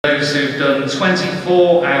Those who've done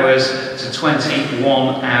 24 hours to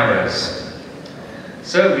 21 hours.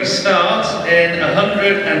 So we start in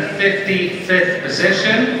 155th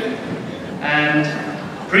position, and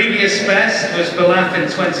previous best was Balaf in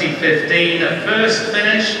 2015, a first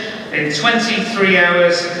finish in 23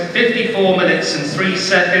 hours, 54 minutes and 3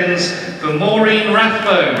 seconds for Maureen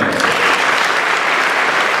Rathbone.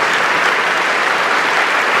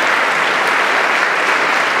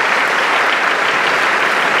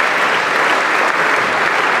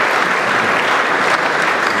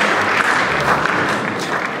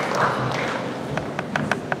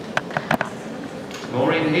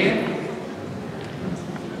 Maureen here.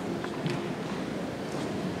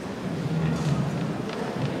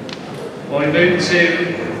 We move to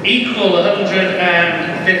equal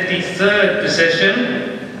 153rd position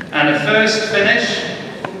and a first finish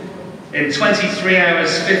in 23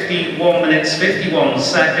 hours, 51 minutes, 51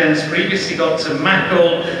 seconds. Previously got to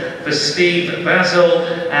Mackle for Steve Basil,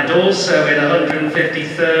 and also in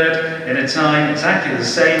 153rd in a time exactly the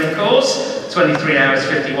same, of course, 23 hours,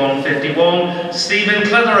 51, Stephen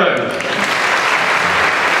Clitheroe.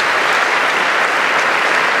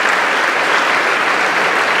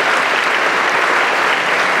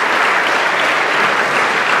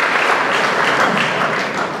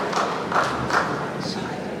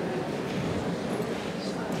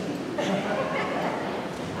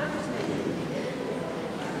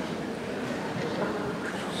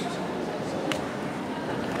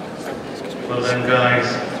 Well done, guys.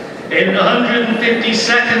 In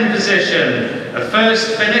 152nd position, a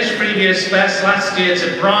first finish, previous best last year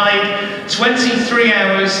to Bride, 23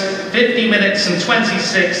 hours, 50 minutes and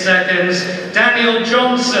 26 seconds, Daniel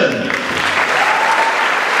Johnson.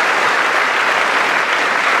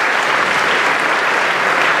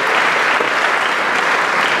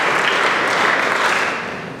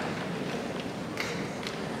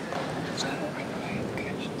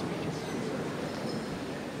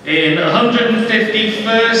 In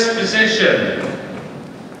 151st position,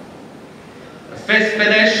 a fifth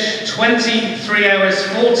finish, 23 hours,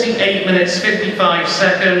 48 minutes, 55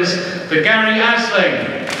 seconds for Gary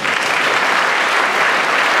Asling.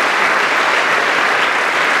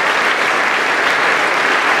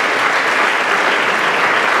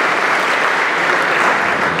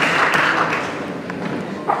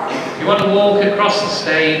 If you want to walk across the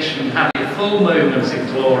stage and have your full moment in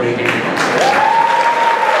glory here.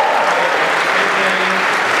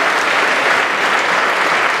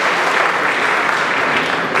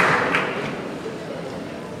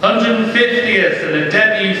 150th and a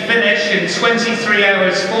debut finish in 23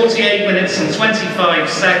 hours, 48 minutes and 25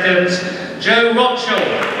 seconds, Joe Rochell.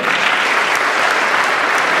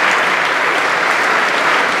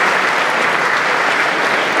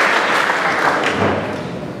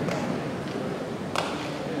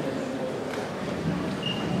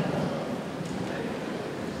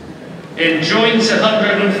 In joint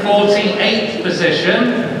 148th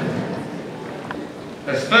position,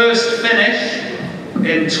 a first finish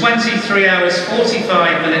in 23 hours,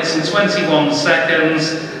 45 minutes and 21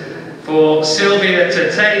 seconds for Sylvia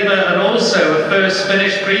Tateva, and also a first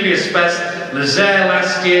finish, previous best, Lizelle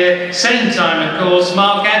last year, same time of course,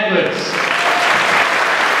 Mark Edwards.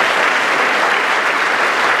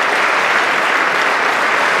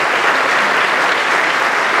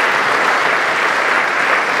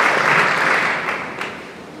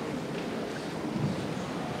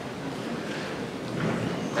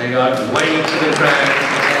 They are way to the crowd.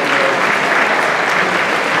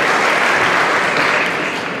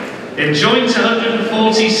 In joint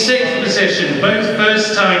 146th position, both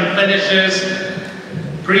first-time finishers.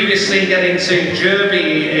 Previously getting to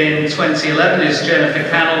Derby in 2011 is Jennifer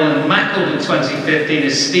Cannell, and Mackle in 2015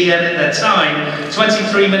 is Steve Ennett. Their time,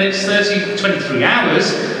 23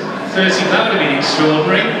 hours, 30, that would have been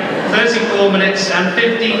extraordinary, 34 minutes and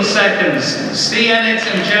 15 seconds. Steve Ennett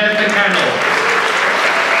and Jennifer Cannell.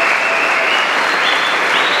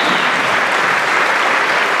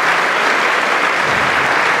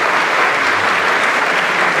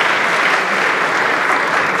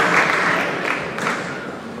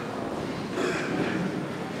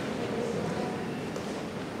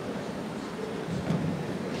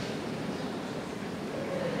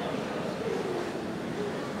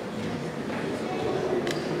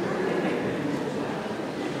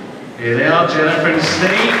 Here they are, Jennifer and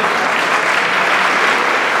Steve.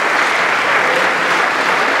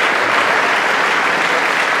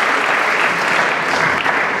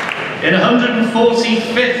 In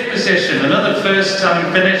 145th position, another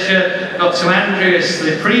first-time finisher, got to Andreas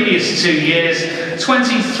the previous 2 years,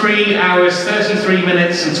 23 hours, 33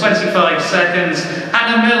 minutes and 25 seconds,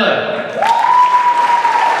 Hannah Miller.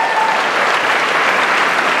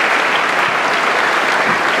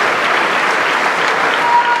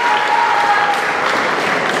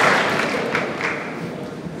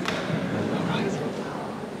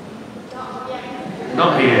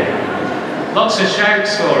 Lots of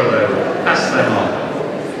shouts for her though. Pass them on.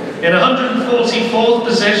 In 144th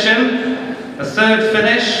position, a third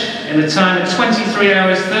finish in a time of 23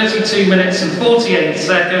 hours, 32 minutes and 48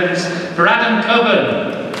 seconds for Adam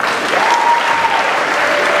Coven.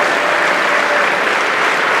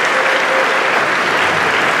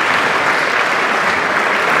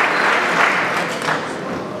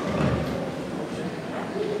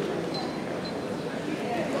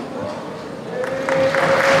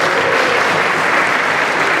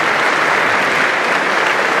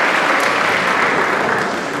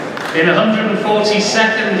 In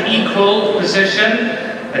 142nd equal position,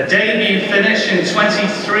 a debut finish in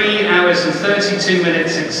 23 hours and 32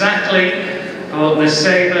 minutes exactly for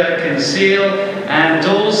Naseba Conceal, and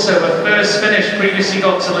also a first finish previously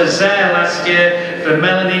got to Lazare last year for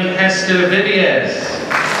Melanie Hester Viviers.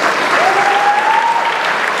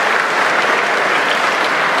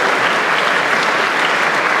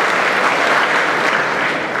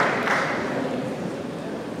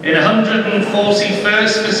 In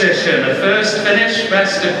 141st position, a first finish,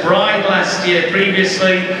 best at Bride last year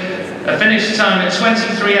previously, a finish time at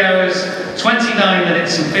 23 hours, 29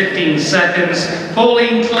 minutes and 15 seconds,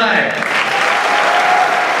 Pauline Clegg.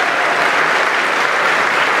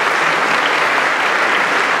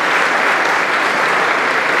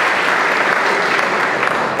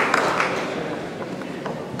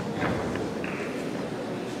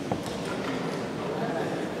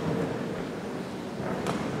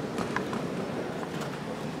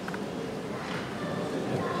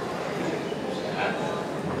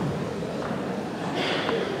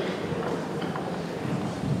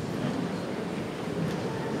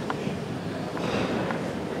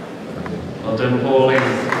 Well done, Pauline.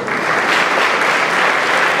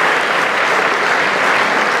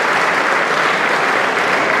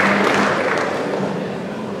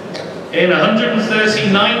 In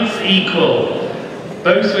 139th equal,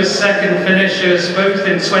 both with second finishers, both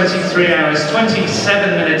in 23 hours,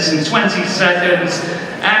 27 minutes and 20 seconds,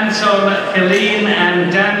 Anton Helene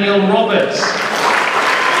and Daniel Roberts.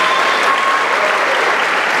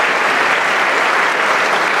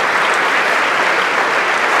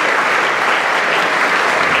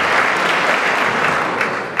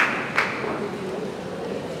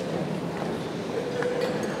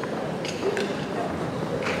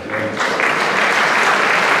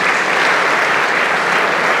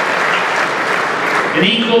 In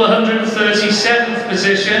equal 137th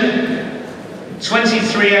position,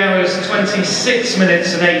 23 hours, 26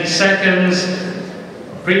 minutes and 8 seconds.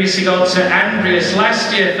 Previously got to Andreas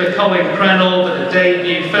last year for Colin Crennell, but a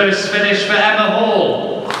debut first finish for Emma Hall.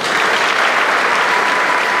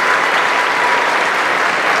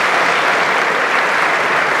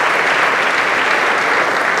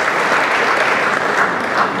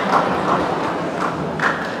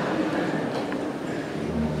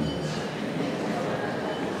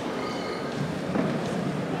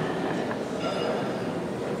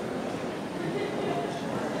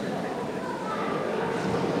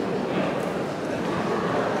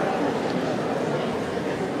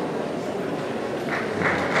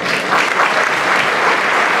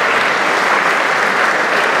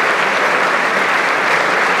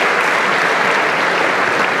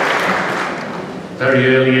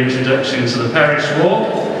 Very early introduction to the Parish Walk.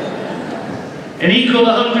 In equal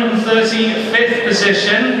 135th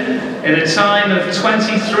position, in a time of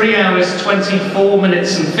 23 hours, 24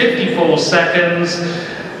 minutes and 54 seconds,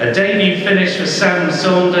 a debut finish for Sam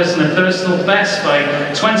Saunders and a personal best by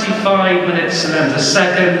 25 minutes and a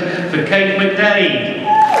second for Kate McDade.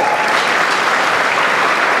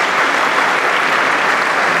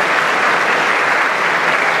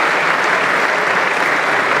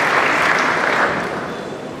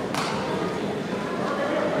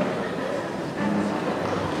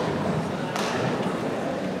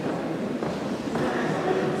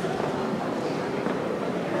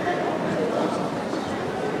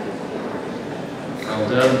 Well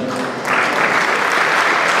done.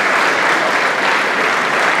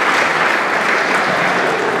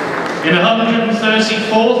 In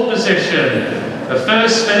 134th position, the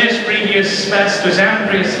first finish, previous best was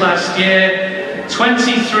Andreas last year,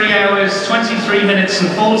 23 hours, 23 minutes and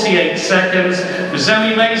 48 seconds for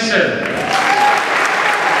Zoe Mason.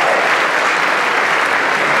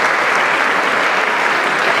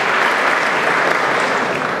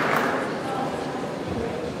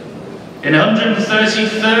 In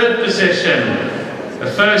 133rd position,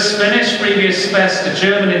 the first finish, previous best to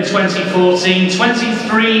German in 2014,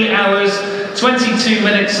 23 hours, 22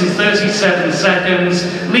 minutes and 37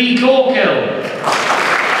 seconds, Lee Corkill.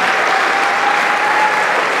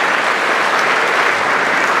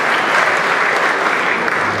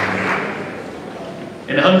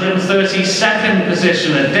 In 132nd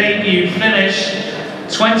position, a debut finish,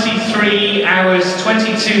 23 hours,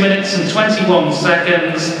 22 minutes and 21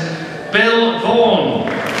 seconds, Bill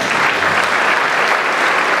Vaughan.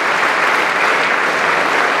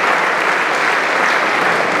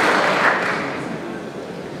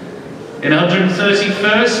 In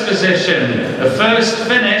 131st position, a first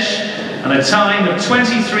finish and a time of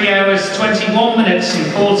 23 hours, 21 minutes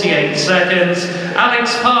and 48 seconds,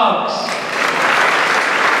 Alex Parks.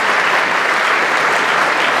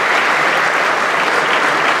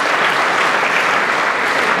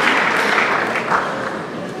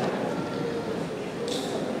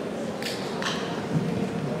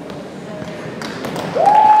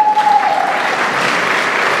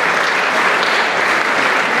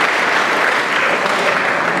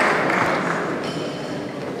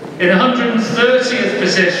 In 130th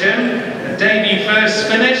position, a debut first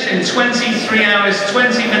finish in 23 hours,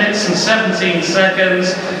 20 minutes and 17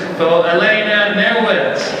 seconds for Elena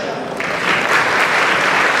Neuwirth.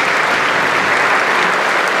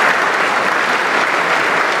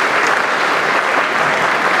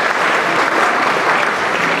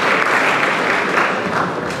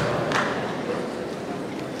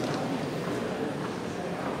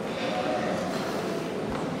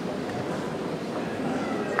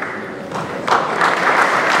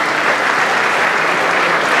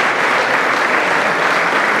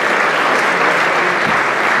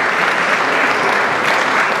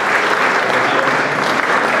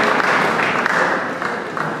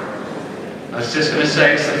 I was just going to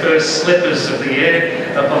say it's the first slippers of the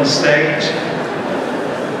year up on stage.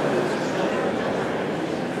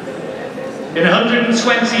 In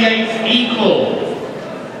 128th equal,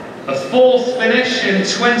 a fourth finish in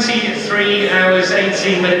 23 hours,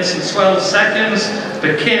 18 minutes and 12 seconds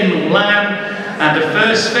for Kim Lamb, and a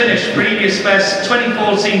first finish, previous best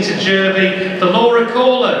 2014 to Derby for Laura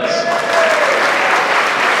Corlett.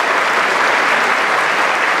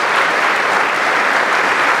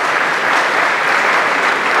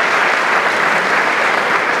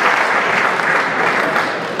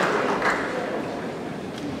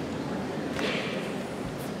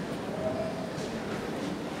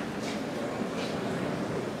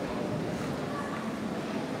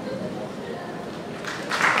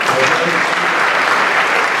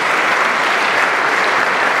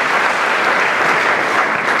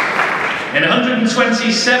 In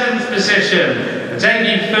 127th position, a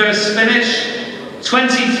debut first finish,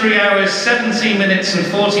 23 hours, 17 minutes and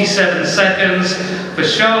 47 seconds for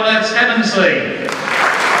Charlotte Evansley.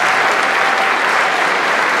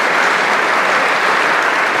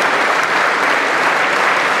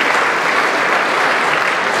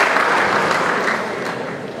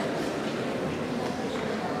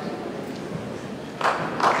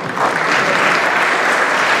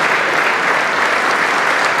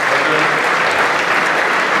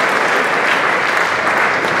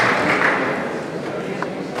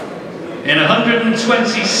 In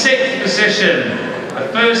 126th position, a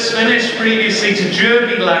first finish previously to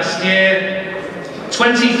Derby last year,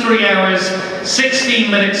 23 hours, 16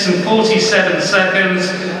 minutes and 47 seconds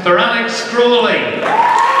for Alex Crawley.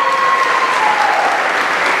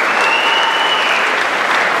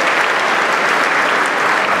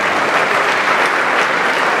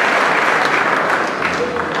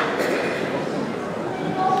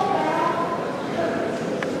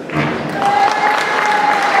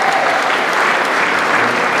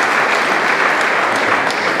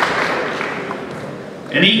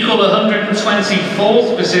 In equal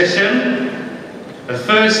 124th position, the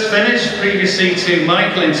first finish previously to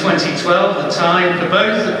Michael in 2012, the time for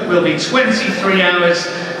both will be 23 hours,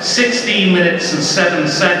 16 minutes and 7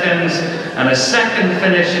 seconds, and a second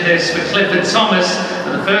finish it is for Clifford Thomas,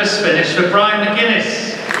 and the first finish for Brian McGuinness.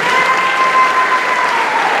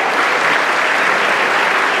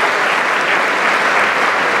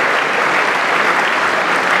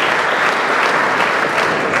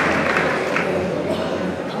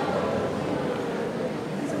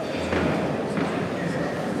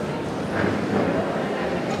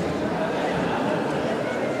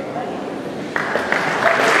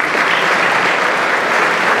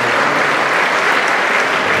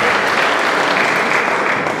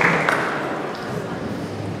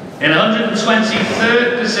 In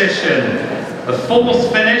 123rd position, a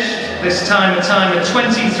fourth finish, this time a time of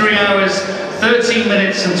 23 hours, 13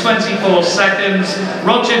 minutes and 24 seconds,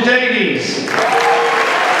 Roger Davies.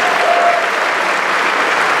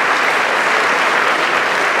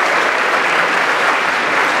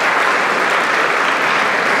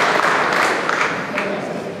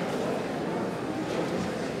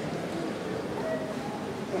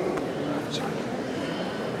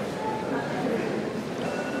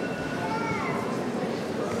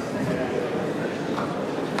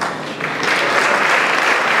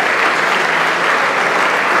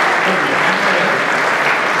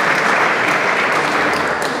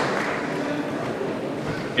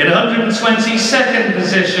 In 122nd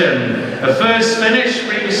position, a first finish,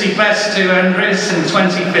 previously best to Andres in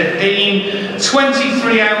 2015,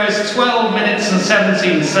 23 hours, 12 minutes and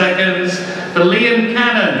 17 seconds for Liam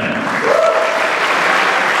Cannon.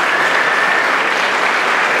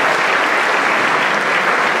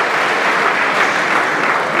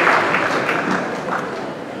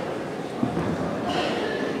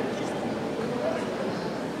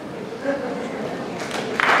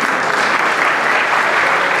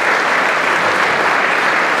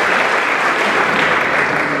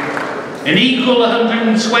 In equal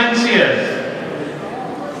 120th,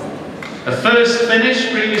 a first finish,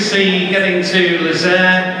 previously getting to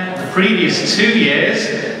Lezayre the previous 2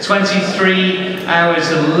 years, 23 hours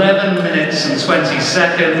 11 minutes and 20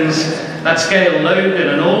 seconds. That's Gail Logan,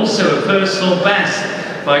 and also a personal best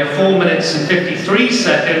by 4 minutes and 53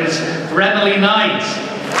 seconds for Emily Knight.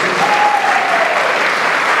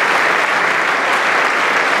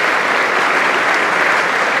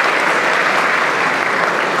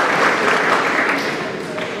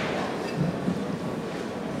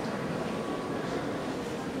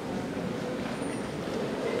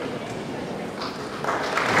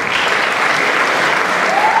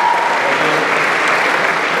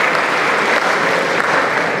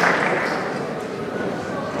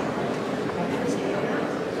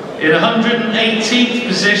 In 118th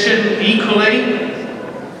position, equally,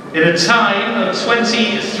 in a time of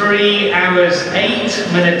 23 hours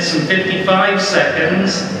 8 minutes and 55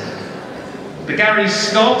 seconds, the Gary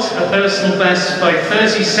Scott, a personal best by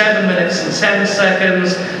 37 minutes and 10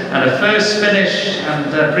 seconds, and a first finish,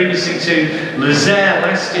 and previously to Lezayre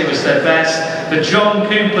last year was their best, for John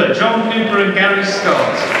Cooper and Gary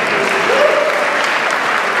Scott.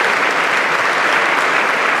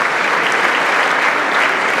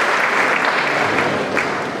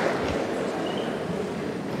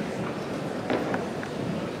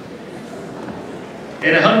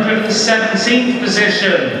 In 117th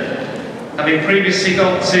position, having previously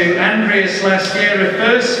got to Andreas last year, a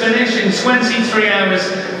first finish in 23 hours,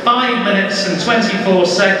 5 minutes and 24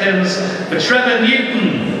 seconds for Trevor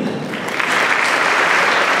Newton.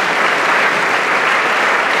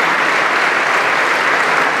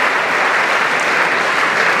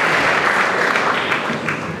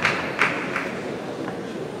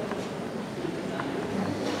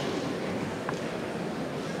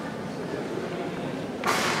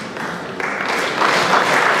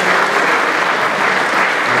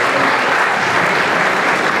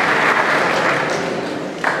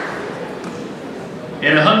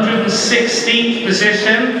 In 116th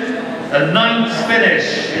position, a 9th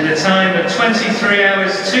finish in a time of 23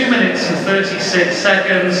 hours, 2 minutes and 36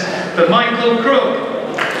 seconds for Michael Crook.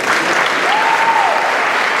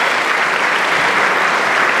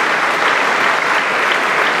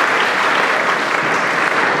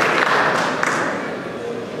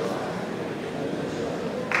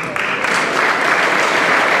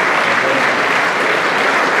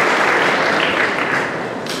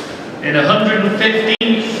 In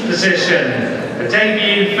 115th position, a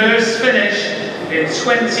debut first finish in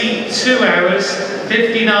 22 hours,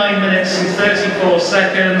 59 minutes and 34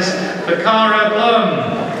 seconds for Cara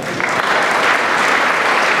Blum.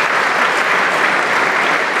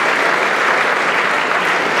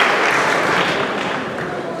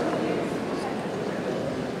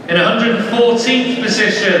 In 114th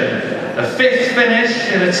position, a 5th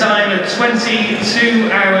finish in a time of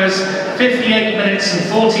 22 hours, 58 minutes and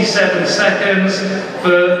 47 seconds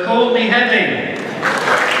for Courtney Heading.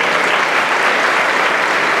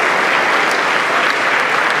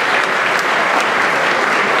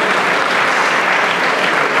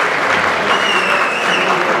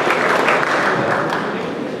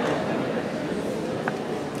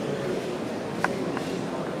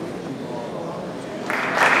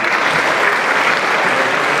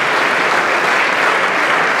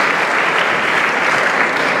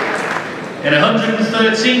 In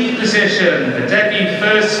 113th position, the debut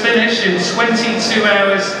first finish in 22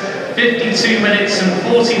 hours, 52 minutes and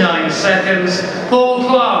 49 seconds, Paul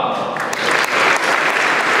Clark.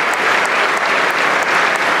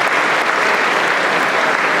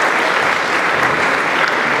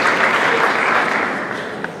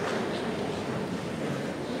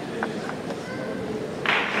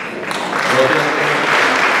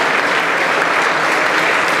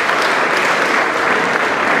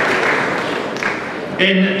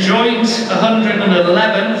 In joint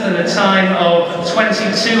 111th in a time of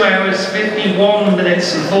 22 hours, 51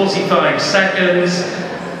 minutes and 45 seconds,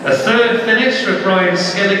 a third finish for Brian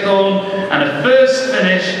Skillicorn, and a first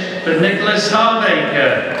finish for Nicholas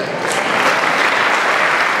Harbaker.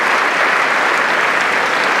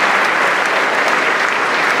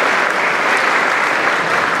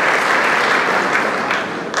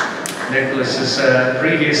 Nicholas's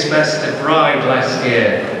previous best at Bride last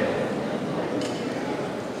year.